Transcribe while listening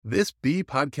This B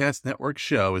Podcast Network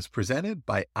show is presented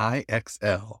by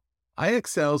IXL.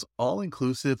 IXL's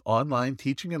all-inclusive online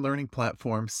teaching and learning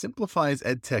platform simplifies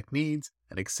EdTech needs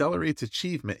and accelerates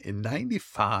achievement in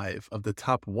 95 of the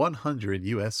top 100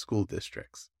 U.S. school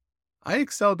districts.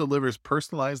 IXL delivers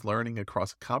personalized learning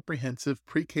across a comprehensive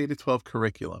pre-K-12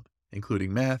 curriculum,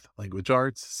 including math, language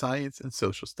arts, science, and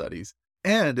social studies,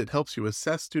 and it helps you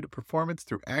assess student performance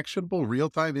through actionable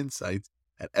real-time insights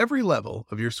at every level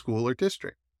of your school or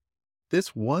district.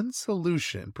 This one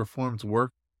solution performs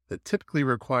work that typically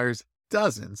requires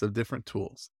dozens of different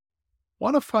tools.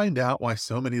 Want to find out why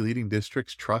so many leading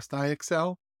districts trust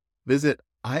IXL? Visit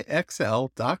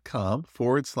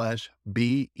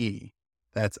IXL.com/BE.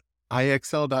 That's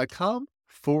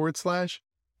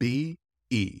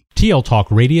IXL.com/BE. TL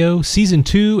Talk Radio, Season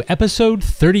 2, Episode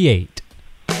 38.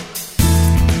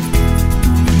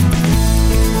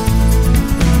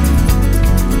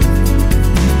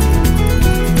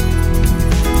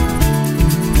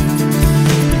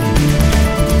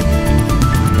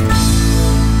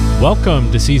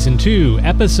 Welcome to Season 2,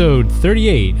 Episode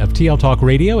 38 of TL Talk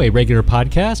Radio, a regular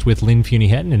podcast with Lynn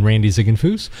Fuini-Hetton and Randy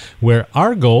Ziegenfuss, where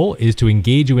our goal is to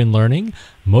engage you in learning,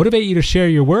 motivate you to share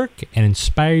your work, and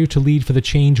inspire you to lead for the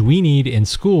change we need in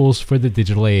schools for the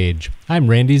digital age. I'm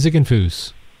Randy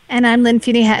Ziegenfuss. And I'm Lynn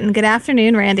Fuini-Hetton. Good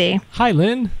afternoon, Randy. Hi,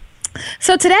 Lynn.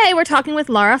 So today we're talking with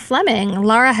Laura Fleming.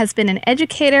 Laura has been an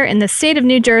educator in the state of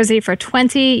New Jersey for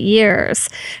 20 years.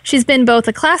 She's been both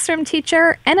a classroom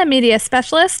teacher and a media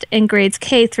specialist in grades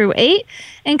K through 8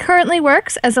 and currently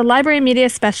works as a library media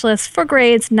specialist for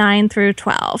grades 9 through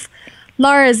 12.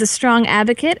 Laura is a strong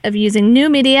advocate of using new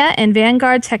media and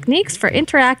vanguard techniques for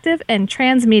interactive and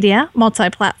transmedia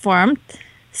multi-platform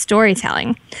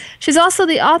storytelling. She's also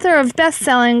the author of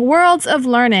best-selling Worlds of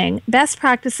Learning, Best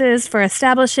Practices for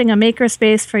Establishing a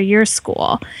Makerspace for Your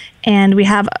School. And we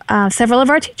have several of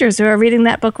our teachers who are reading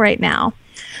that book right now.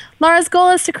 Laura's goal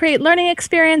is to create learning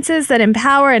experiences that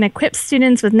empower and equip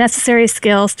students with necessary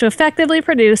skills to effectively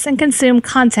produce and consume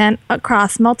content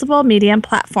across multiple media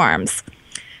platforms.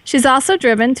 She's also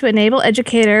driven to enable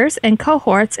educators and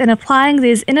cohorts in applying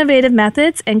these innovative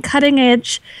methods and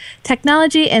cutting-edge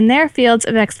technology in their fields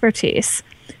of expertise.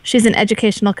 She's an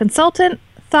educational consultant,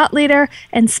 thought leader,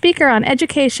 and speaker on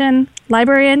education,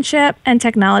 librarianship, and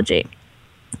technology.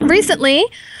 Recently,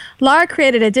 Laura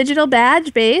created a digital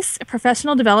badge-based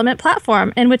professional development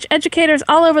platform in which educators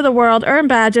all over the world earn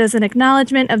badges in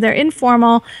acknowledgement of their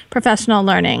informal professional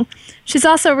learning. She's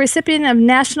also a recipient of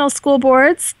National School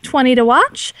Board's 20 to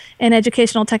Watch in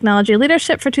Educational Technology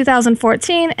Leadership for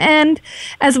 2014, and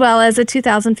as well as a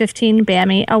 2015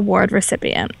 BAMI Award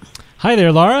recipient. Hi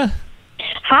there, Laura.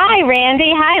 Hi,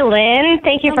 Randy. Hi, Lynn.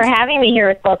 Thank you for having me here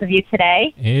with both of you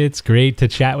today. It's great to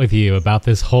chat with you about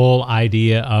this whole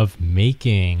idea of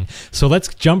making. So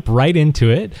let's jump right into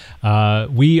it.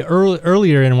 We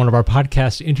earlier in one of our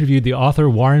podcasts interviewed the author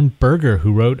Warren Berger,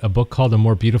 who wrote a book called A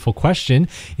More Beautiful Question,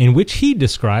 in which he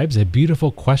describes a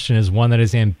beautiful question as one that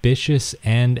is ambitious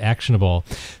and actionable.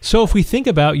 So if we think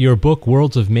about your book,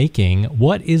 Worlds of Making,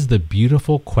 what is the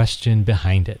beautiful question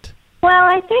behind it? Well,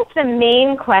 I think the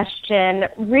main question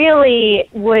really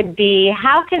would be,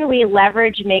 how can we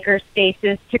leverage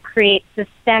makerspaces to create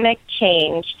systemic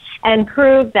change and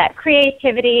prove that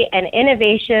creativity and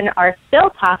innovation are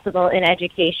still possible in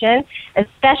education,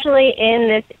 especially in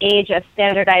this age of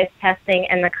standardized testing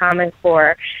and the Common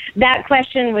Core? That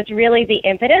question was really the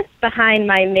impetus behind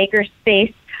my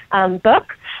Makerspace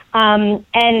book. And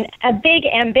a big,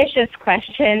 ambitious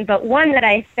question, but one that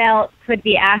I felt could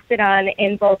be acted on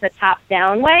in both a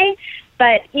top-down way,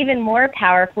 but even more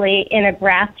powerfully in a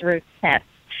grassroots sense.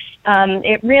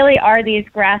 It really are these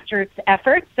grassroots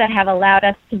efforts that have allowed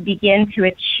us to begin to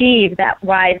achieve that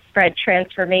widespread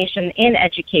transformation in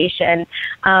education,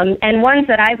 and ones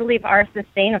that I believe are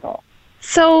sustainable.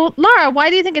 So, Laura, why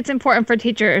do you think it's important for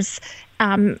teachers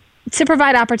to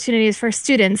provide opportunities for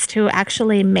students to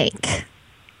actually make?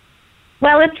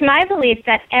 Well, it's my belief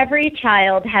that every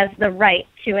child has the right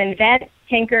to invent,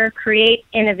 tinker, create,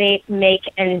 innovate, make,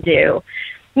 and do.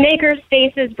 Maker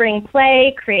spaces bring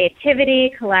play, creativity,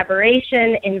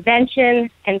 collaboration, invention,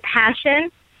 and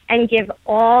passion, and give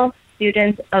all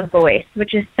students a voice,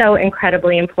 which is so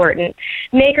incredibly important.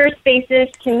 Maker spaces,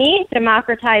 to me,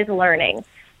 democratize learning.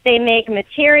 They make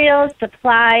materials,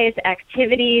 supplies,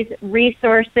 activities,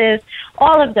 resources,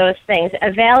 all of those things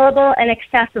available and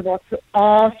accessible to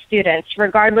all students,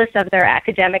 regardless of their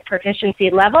academic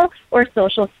proficiency level or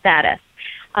social status.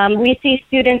 We see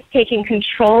students taking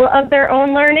control of their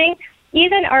own learning,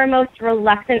 even our most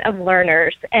reluctant of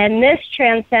learners, and this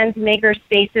transcends maker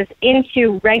spaces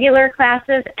into regular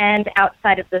classes and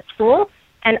outside of the school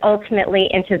and ultimately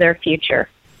into their future.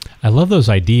 I love those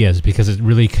ideas because it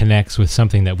really connects with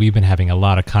something that we've been having a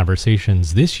lot of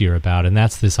conversations this year about, and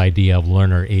that's this idea of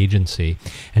learner agency.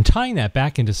 And tying that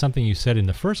back into something you said in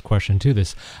the first question too,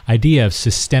 this idea of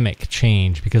systemic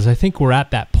change, because I think we're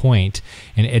at that point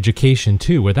in education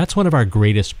too, where that's one of our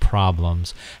greatest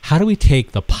problems. How do we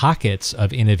take the pockets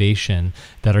of innovation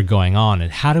that are going on,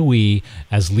 and how do we,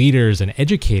 as leaders and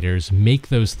educators, make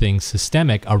those things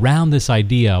systemic around this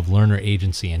idea of learner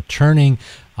agency and turning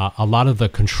a lot of the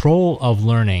control of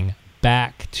learning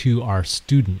back to our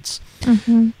students.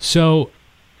 Mm-hmm. So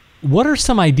what are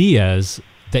some ideas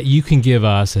that you can give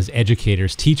us as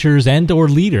educators, teachers, and or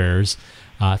leaders,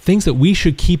 things that we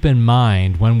should keep in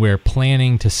mind when we're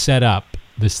planning to set up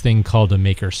this thing called a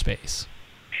makerspace?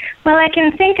 Well, I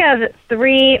can think of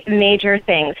three major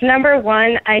things. Number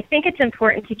one, I think it's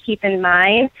important to keep in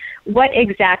mind what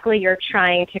exactly you're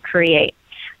trying to create.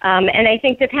 And I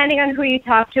think depending on who you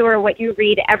talk to or what you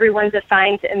read, everyone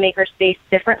defines a makerspace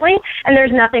differently, and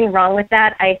there's nothing wrong with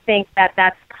that. I think that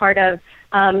that's part of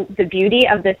the beauty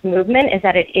of this movement, is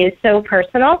that it is so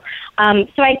personal.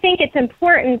 So I think it's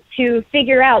important to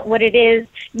figure out what it is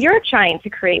you're trying to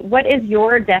create. What is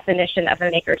your definition of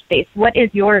a makerspace? What is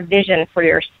your vision for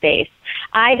your space?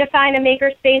 I define a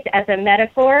makerspace as a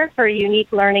metaphor for a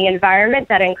unique learning environment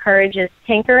that encourages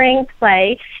tinkering,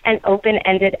 play, and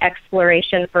open-ended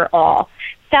exploration for all.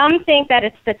 Some think that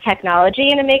it's the technology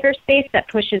in a makerspace that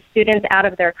pushes students out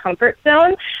of their comfort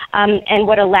zone and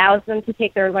what allows them to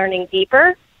take their learning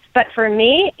deeper. But for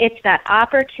me, it's that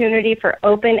opportunity for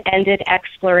open-ended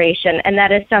exploration, and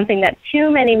that is something that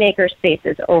too many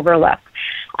makerspaces overlook.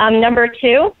 Number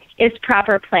two is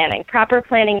proper planning. Proper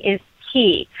planning is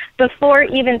key. Before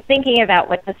even thinking about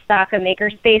what to stock a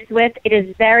makerspace with, it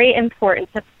is very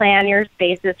important to plan your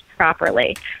spaces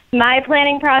properly. My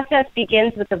planning process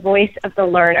begins with the voice of the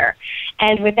learner.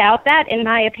 And without that, in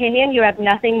my opinion, you have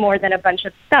nothing more than a bunch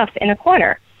of stuff in a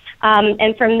corner.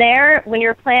 And from there, when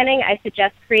you're planning, I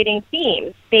suggest creating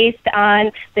themes based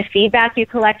on the feedback you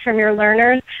collect from your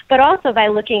learners, but also by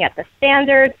looking at the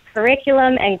standards,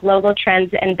 curriculum, and global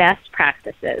trends and best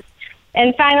practices.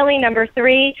 And finally, number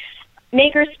three,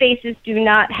 makerspaces do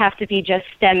not have to be just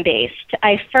STEM-based.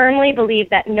 I firmly believe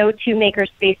that no two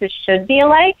makerspaces should be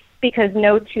alike, because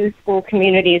no two school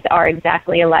communities are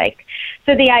exactly alike.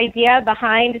 So the idea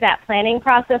behind that planning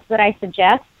process that I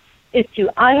suggest is to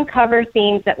uncover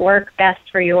themes that work best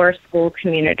for your school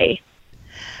community.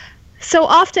 So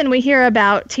often we hear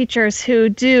about teachers who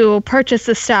do purchase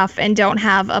the stuff and don't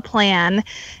have a plan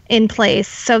in place.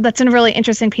 So that's a really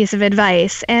interesting piece of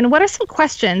advice. And what are some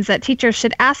questions that teachers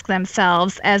should ask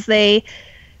themselves as they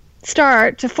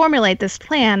start to formulate this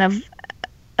plan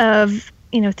of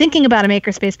thinking about a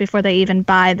makerspace before they even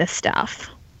buy the stuff?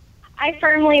 I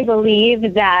firmly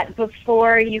believe that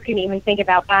before you can even think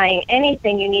about buying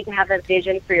anything, you need to have a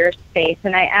vision for your space.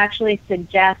 And I actually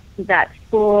suggest that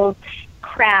schools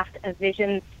craft a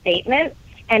vision statement,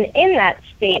 and in that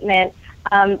statement,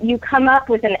 you come up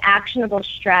with an actionable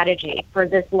strategy for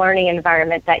this learning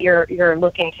environment that you're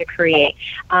looking to create.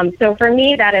 So for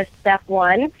me, that is step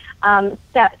one.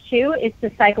 Step two is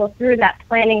to cycle through that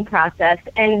planning process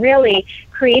and really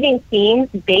creating themes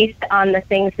based on the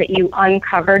things that you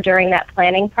uncover during that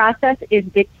planning process is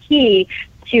the key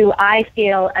to, I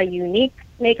feel, a unique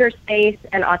makerspace,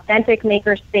 an authentic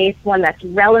makerspace, one that's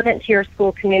relevant to your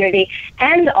school community,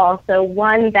 and also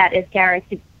one that is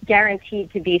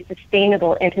guaranteed to be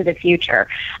sustainable into the future.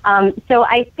 So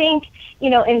I think,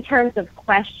 in terms of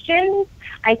questions,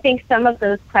 I think some of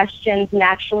those questions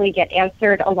naturally get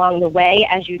answered along the way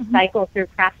as you cycle through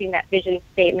crafting that vision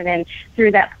statement and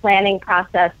through that planning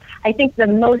process. I think the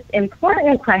most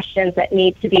important questions that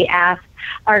need to be asked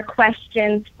are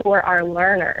questions for our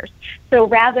learners. So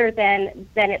rather than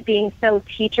it being so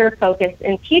teacher-focused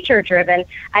and teacher-driven,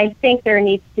 I think there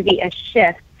needs to be a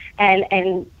shift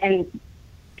and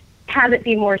have it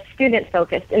be more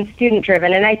student-focused and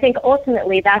student-driven. And I think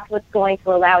ultimately that's what's going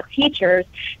to allow teachers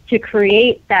to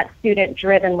create that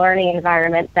student-driven learning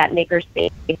environment that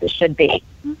makerspaces should be.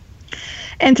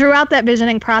 And throughout that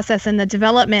visioning process and the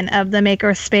development of the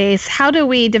makerspace, how do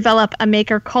we develop a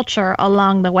maker culture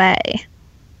along the way?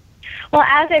 Well,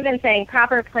 as I've been saying,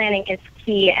 proper planning is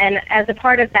key, and as a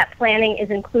part of that planning is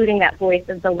including that voice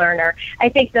of the learner. I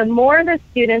think the more the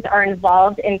students are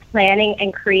involved in planning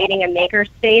and creating a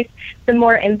makerspace, the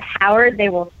more empowered they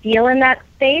will feel in that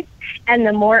space, and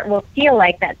the more it will feel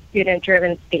like that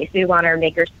student-driven space we want our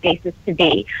makerspaces to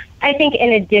be. I think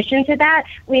in addition to that,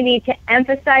 we need to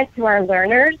emphasize to our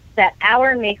learners that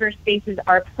our makerspaces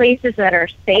are places that are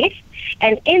safe,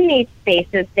 and in these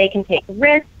spaces they can take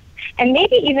risks, and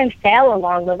maybe even fail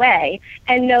along the way,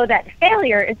 and know that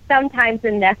failure is sometimes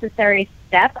a necessary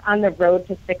step on the road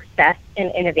to success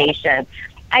and innovation.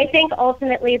 I think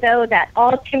ultimately, though, that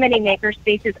all too many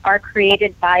makerspaces are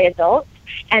created by adults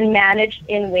and managed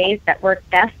in ways that work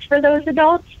best for those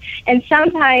adults. And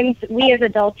sometimes we as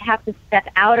adults have to step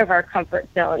out of our comfort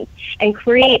zones and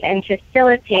create and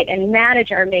facilitate and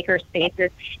manage our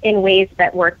makerspaces in ways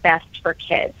that work best for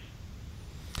kids.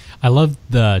 I love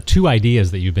the two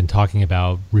ideas that you've been talking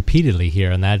about repeatedly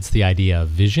here, and that's the idea of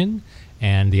vision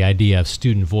and the idea of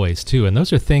student voice too. And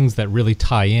those are things that really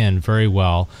tie in very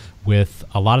well with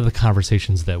a lot of the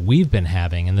conversations that we've been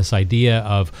having, and this idea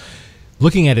of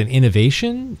looking at an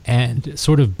innovation and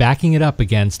sort of backing it up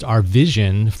against our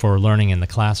vision for learning in the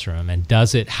classroom. And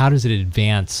how does it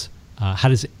advance, how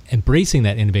does embracing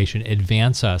that innovation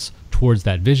advance us towards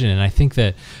that vision? And I think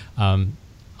that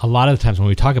a lot of the times when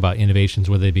we talk about innovations,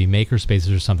 whether they be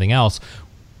makerspaces or something else,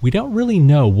 we don't really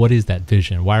know what is that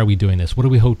vision. Why are we doing this? What do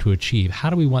we hope to achieve?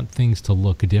 How do we want things to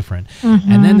look different?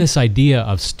 Mm-hmm. And then this idea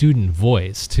of student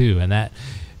voice too, and that,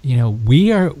 you know,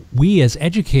 we as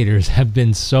educators have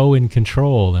been so in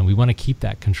control, and we want to keep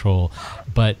that control,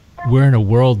 but we're in a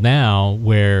world now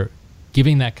where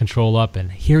giving that control up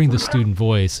and hearing the student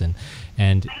voice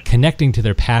and connecting to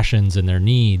their passions and their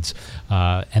needs,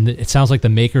 and it sounds like the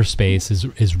makerspace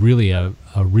is really a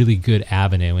really good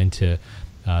avenue into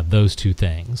those two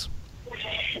things.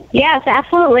 Yes,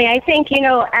 absolutely. I think,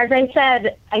 as I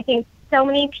said, I think so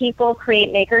many people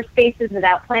create maker spaces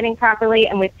without planning properly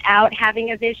and without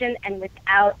having a vision and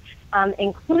without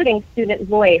including student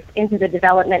voice into the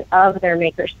development of their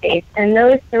maker space. And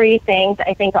those three things,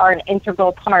 I think, are an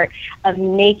integral part of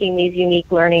making these unique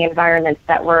learning environments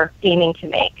that we're aiming to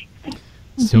make.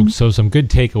 So some good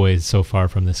takeaways so far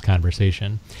from this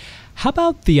conversation. How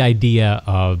about the idea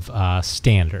of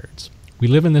standards? We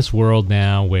live in this world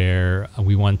now where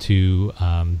we want to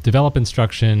develop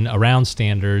instruction around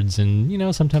standards,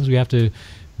 and sometimes we have to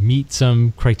meet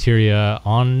some criteria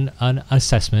on an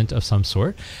assessment of some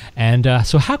sort. And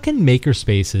so how can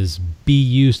makerspaces be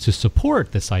used to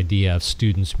support this idea of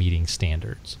students meeting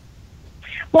standards?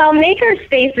 Well, maker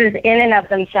spaces in and of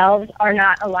themselves are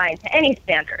not aligned to any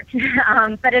standards.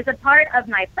 But as a part of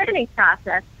my planning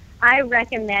process, I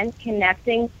recommend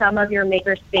connecting some of your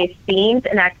makerspace themes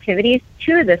and activities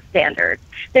to the standards.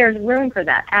 There's room for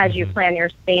that as you plan your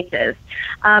spaces.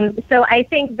 So I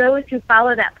think those who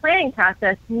follow that planning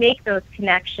process make those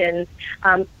connections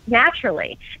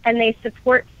naturally, and they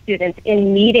support students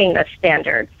in meeting the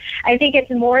standards. I think it's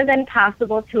more than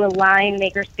possible to align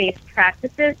makerspace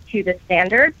practices to the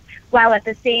standards, while at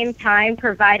the same time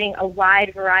providing a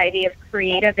wide variety of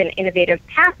creative and innovative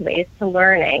pathways to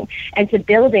learning and to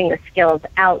building the skills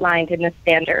outlined in the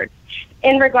standards.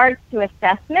 In regards to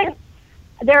assessment,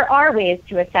 there are ways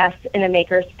to assess in a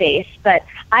makerspace, but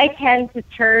I tend to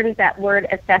turn that word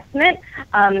assessment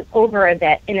over a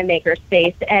bit in a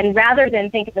makerspace. And rather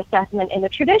than think of assessment in the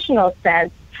traditional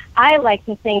sense, I like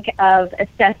to think of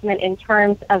assessment in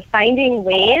terms of finding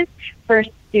ways for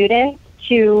students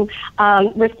to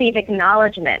receive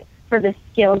acknowledgement for the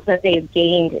skills that they've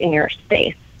gained in your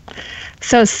space.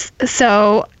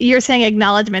 So you're saying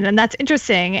acknowledgement, and that's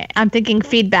interesting. I'm thinking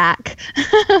feedback.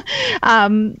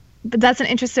 But that's an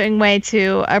interesting way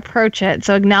to approach it.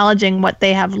 So acknowledging what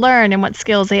they have learned and what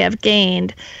skills they have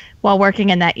gained while working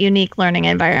in that unique learning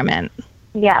environment.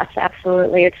 Yes,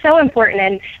 absolutely. It's so important.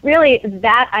 And really,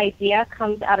 that idea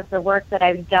comes out of the work that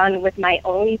I've done with my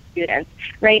own students.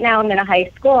 Right now, I'm in a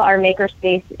high school. Our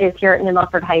makerspace is here at New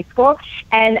Milford High School.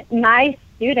 And my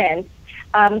students,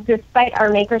 despite our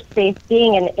makerspace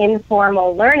being an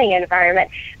informal learning environment,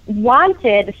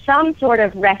 wanted some sort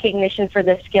of recognition for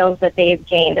the skills that they've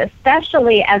gained,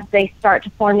 especially as they start to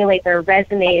formulate their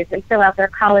resumes and fill out their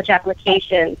college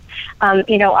applications. Our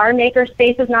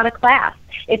makerspace is not a class.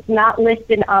 It's not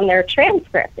listed on their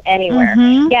transcript anywhere.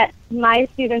 Yet my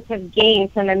students have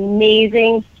gained some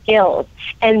amazing skills,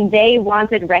 and they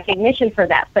wanted recognition for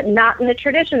that, but not in the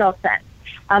traditional sense.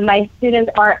 My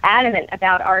students are adamant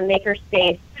about our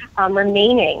makerspace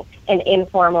remaining an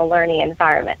informal learning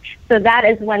environment. So that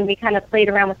is when we kind of played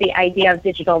around with the idea of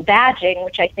digital badging,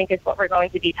 which I think is what we're going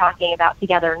to be talking about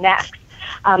together next,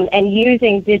 and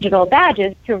using digital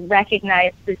badges to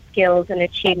recognize the skills and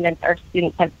achievements our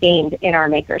students have gained in our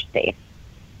makerspace.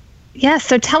 Yes,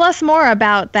 so tell us more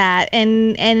about that.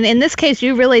 And in this case,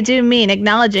 you really do mean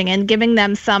acknowledging and giving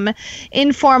them some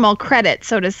informal credit,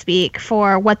 so to speak,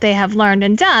 for what they have learned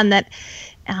and done that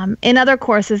in other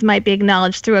courses might be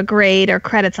acknowledged through a grade or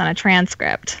credits on a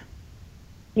transcript.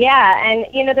 Yeah,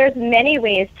 and there's many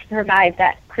ways to provide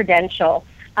that credential.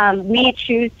 We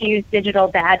choose to use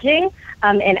digital badging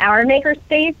in our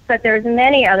makerspace, but there's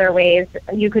many other ways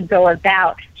you could go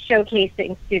about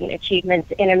showcasing student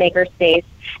achievements in a makerspace.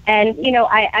 And,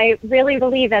 I really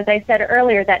believe, as I said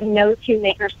earlier, that no two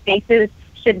makerspaces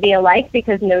should be alike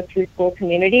because no two school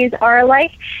communities are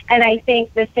alike. And I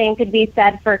think the same could be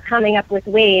said for coming up with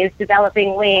ways,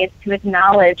 developing ways to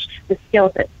acknowledge the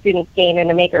skills that students gain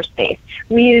in a makerspace.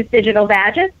 We use digital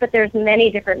badges, but there's many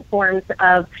different forms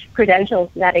of credentials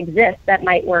that exist that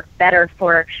might work better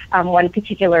for one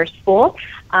particular school.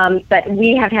 But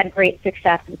we have had great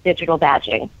success with digital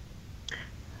badging.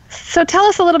 So tell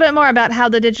us a little bit more about how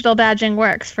the digital badging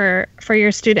works for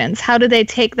your students. How do they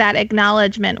take that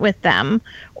acknowledgement with them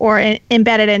or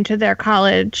embed it into their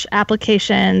college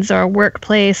applications or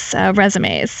workplace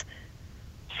resumes?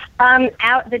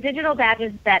 The digital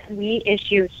badges that we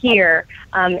issue here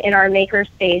in our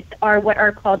makerspace are what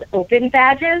are called open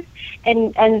badges,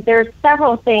 and there's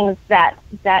several things that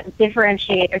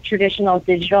differentiate a traditional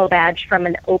digital badge from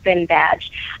an open badge.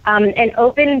 An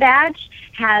open badge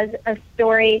has a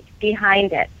story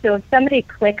behind it. So if somebody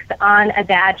clicks on a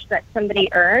badge that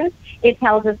somebody earns, it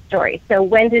tells a story. So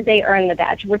when did they earn the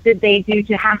badge? What did they do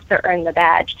to have to earn the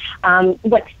badge?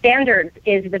 What standards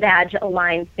is the badge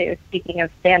aligned to, speaking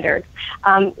of standards?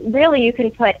 Really, you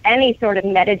can put any sort of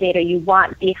metadata you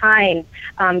want behind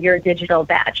your digital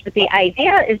badge. But the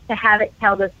idea is to have it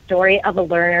tell the story of a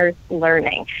learner's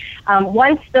learning.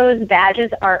 Once those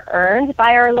badges are earned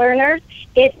by our learners,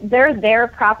 they're their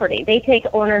property. They take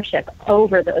ownership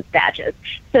over those badges.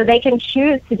 So they can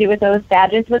choose to do with those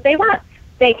badges what they want.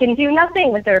 They can do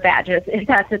nothing with their badges if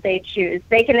that's what they choose.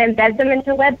 They can embed them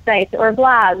into websites or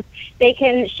blogs. They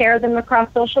can share them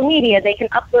across social media. They can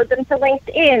upload them to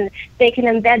LinkedIn. They can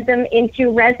embed them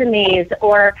into resumes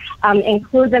or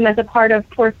include them as a part of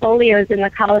portfolios in the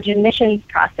college admissions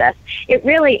process. It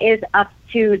really is up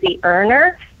to the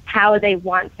earner how they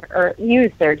want to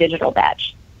use their digital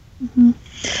badge. Mm-hmm.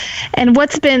 And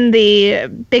what's been the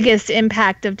biggest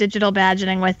impact of digital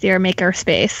badging with your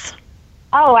makerspace?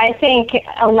 Oh, I think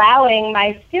allowing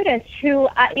my students who,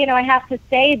 I have to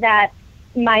say that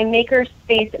my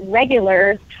makerspace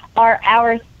regulars are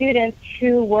our students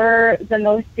who were the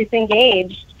most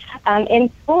disengaged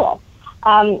in school.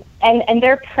 And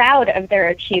they're proud of their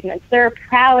achievements. They're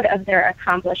proud of their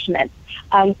accomplishments.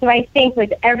 So I think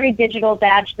with every digital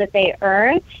badge that they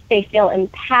earn, they feel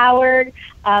empowered.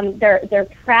 They're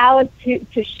proud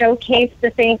to showcase the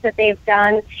things that they've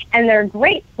done, and they're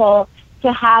grateful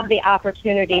to have the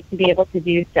opportunity to be able to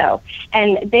do so.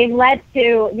 And these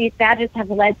badges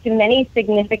have led to many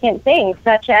significant things,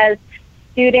 such as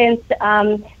students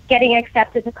getting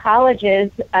accepted to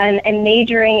colleges and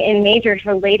majoring in majors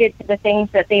related to the things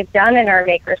that they've done in our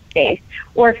makerspace.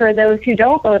 Or for those who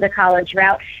don't go the college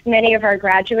route, many of our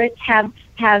graduates have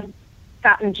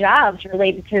gotten jobs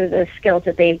related to the skills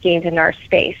that they've gained in our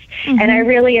space. Mm-hmm. And I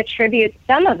really attribute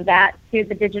some of that to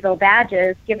the digital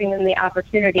badges, giving them the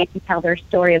opportunity to tell their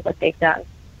story of what they've done.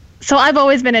 So I've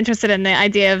always been interested in the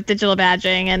idea of digital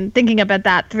badging and thinking about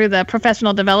that through the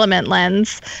professional development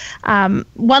lens.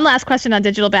 One last question on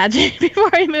digital badging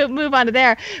before we move on to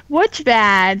there. Which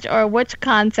badge or which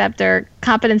concept or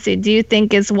competency do you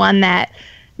think is one that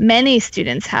many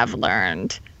students have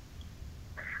learned?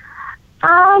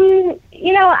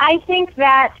 I think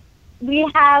that we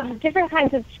have different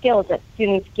kinds of skills that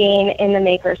students gain in the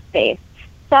makerspace.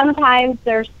 Sometimes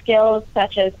there's skills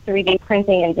such as 3D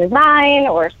printing and design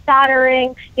or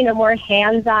soldering, more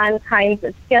hands-on kinds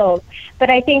of skills. But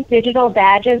I think digital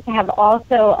badges have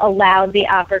also allowed the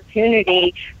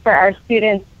opportunity for our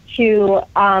students to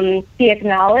be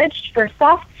acknowledged for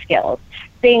soft skills,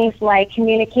 things like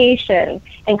communication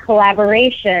and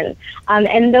collaboration,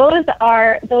 and those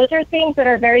are things that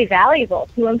are very valuable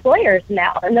to employers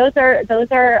now, and those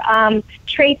are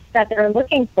traits that they're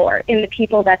looking for in the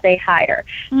people that they hire.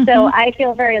 Mm-hmm. So I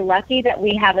feel very lucky that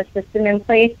we have a system in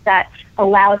place that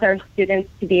allows our students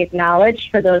to be acknowledged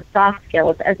for those soft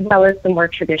skills as well as the more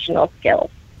traditional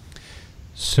skills.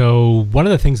 So one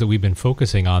of the things that we've been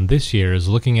focusing on this year is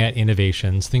looking at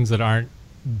innovations, things that aren't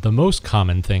the most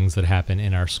common things that happen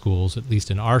in our schools, at least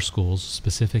in our schools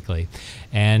specifically,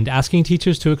 and asking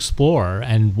teachers to explore.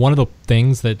 And one of the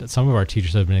things that some of our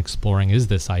teachers have been exploring is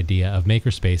this idea of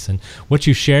makerspace. And what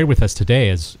you shared with us today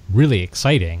is really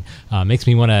exciting. Makes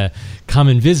me want to come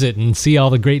and visit and see all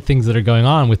the great things that are going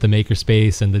on with the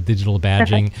makerspace and the digital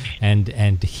badging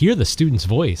and hear the students'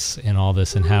 voice in all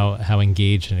this and how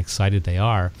engaged and excited they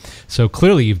are. So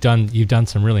clearly you've done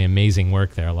some really amazing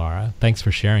work there, Laura. Thanks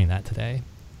for sharing that today.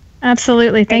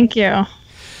 Absolutely. Thank you.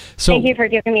 So, thank you for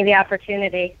giving me the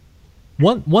opportunity.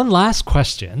 One last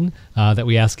question that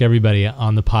we ask everybody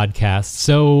on the podcast.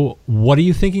 So what are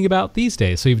you thinking about these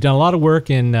days? So you've done a lot of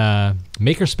work in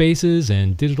maker spaces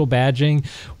and digital badging.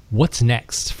 What's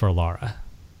next for Laura?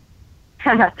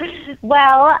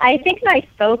 Well, I think my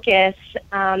focus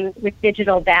with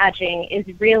digital badging is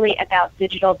really about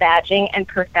digital badging and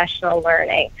professional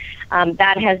learning.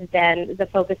 That has been the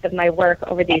focus of my work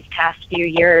over these past few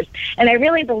years. And I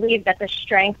really believe that the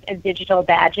strength of digital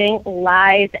badging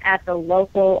lies at the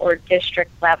local or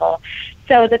district level.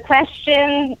 So the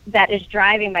question that is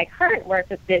driving my current work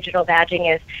with digital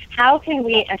badging is, how can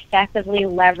we effectively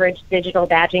leverage digital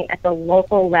badging at the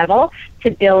local level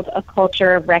to build a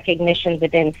culture of recognition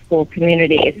within school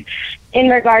communities? In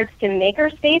regards to maker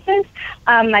spaces,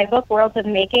 my book, Worlds of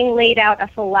Making, laid out a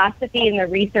philosophy and the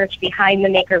research behind the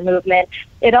maker movement.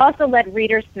 It also led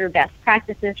readers through best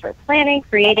practices for planning,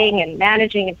 creating, and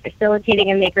managing and facilitating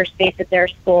a maker space at their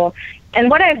school. And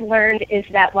what I've learned is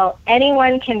that while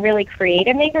anyone can really create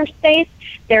a maker space,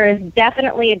 there is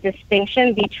definitely a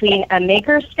distinction between a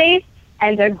maker space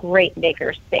and a great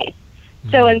maker space.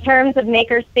 So in terms of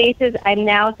maker spaces, I'm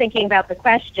now thinking about the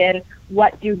question,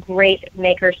 what do great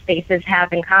maker spaces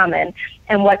have in common?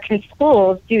 And what can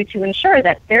schools do to ensure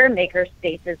that their maker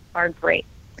spaces are great?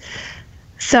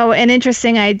 So an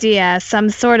interesting idea, some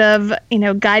sort of,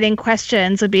 guiding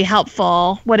questions would be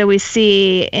helpful. What do we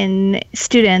see in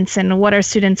students, and what are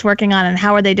students working on, and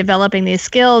how are they developing these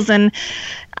skills? And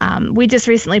we just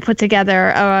recently put together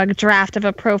a draft of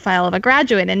a profile of a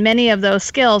graduate, and many of those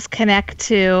skills connect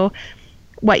to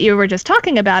what you were just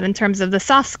talking about in terms of the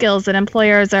soft skills that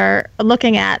employers are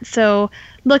looking at. So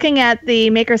looking at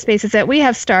the maker spaces that we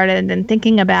have started and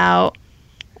thinking about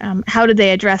how do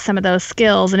they address some of those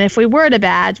skills? And if we were to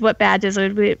badge, what badges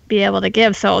would we be able to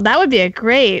give? So that would be a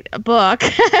great book,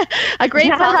 a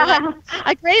great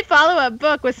follow-up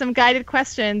book with some guided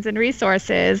questions and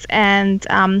resources, and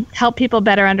help people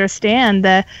better understand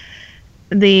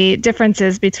the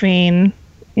differences between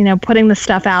putting the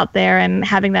stuff out there and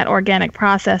having that organic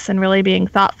process and really being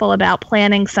thoughtful about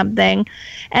planning something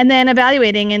and then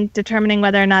evaluating and determining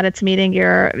whether or not it's meeting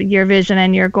your vision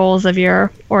and your goals of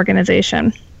your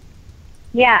organization.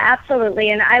 Yeah, absolutely.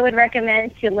 And I would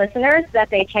recommend to listeners that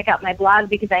they check out my blog,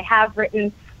 because I have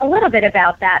written a little bit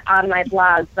about that on my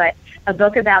blog, but a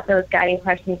book about those guiding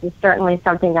questions is certainly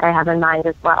something that I have in mind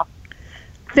as well.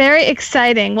 Very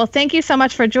exciting. Well, thank you so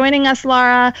much for joining us,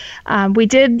 Laura. We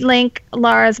did link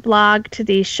Laura's blog to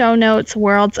the show notes,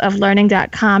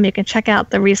 worldsoflearning.com. You can check out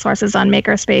the resources on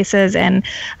makerspaces and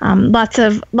lots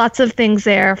of things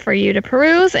there for you to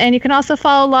peruse. And you can also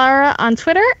follow Laura on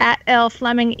Twitter at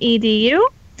 @LFlemingEDU.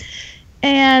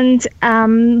 And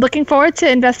looking forward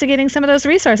to investigating some of those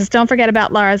resources. Don't forget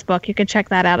about Laura's book. You can check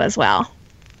that out as well.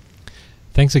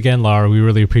 Thanks again, Laura. We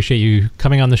really appreciate you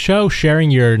coming on the show,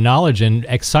 sharing your knowledge, and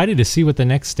excited to see what the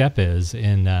next step is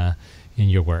in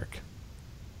your work.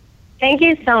 Thank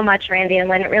you so much, Randy and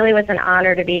Lynn. It really was an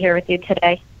honor to be here with you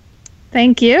today.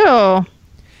 Thank you.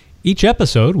 Each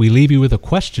episode, we leave you with a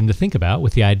question to think about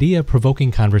with the idea of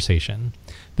provoking conversation.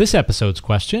 This episode's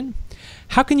question: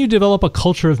 how can you develop a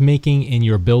culture of making in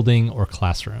your building or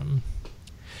classroom?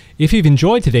 If you've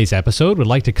enjoyed today's episode, would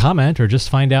like to comment, or just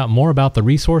find out more about the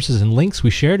resources and links we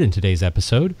shared in today's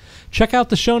episode, check out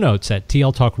the show notes at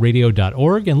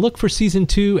tltalkradio.org and look for Season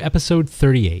 2, Episode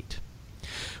 38.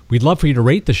 We'd love for you to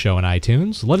rate the show on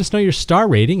iTunes. Let us know your star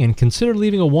rating and consider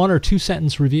leaving a 1 or 2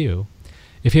 sentence review.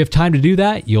 If you have time to do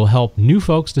that, you'll help new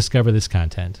folks discover this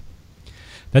content.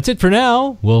 That's it for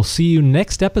now. We'll see you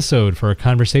next episode for a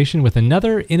conversation with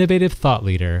another innovative thought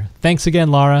leader. Thanks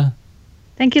again, Laura.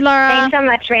 Thank you, Laura. Thanks so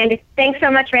much, Randy. Thanks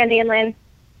so much, Randy and Lynn.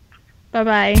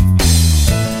 Bye-bye.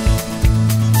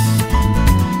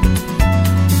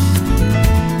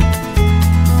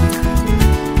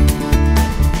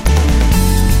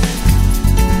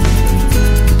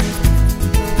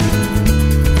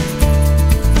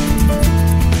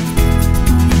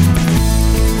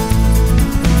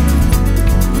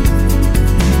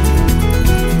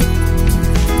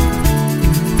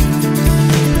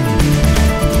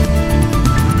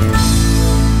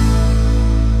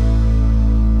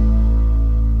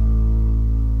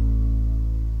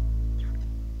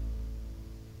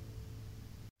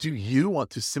 Do you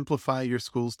want to simplify your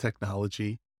school's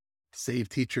technology, save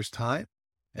teachers time,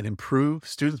 and improve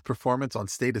students' performance on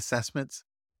state assessments?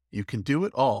 You can do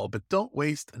it all, but don't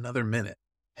waste another minute.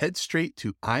 Head straight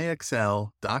to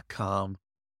ixl.com/BE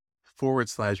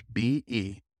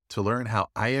to learn how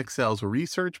IXL's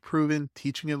research-proven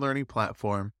teaching and learning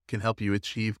platform can help you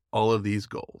achieve all of these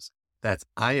goals. That's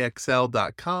ixl.com/BE.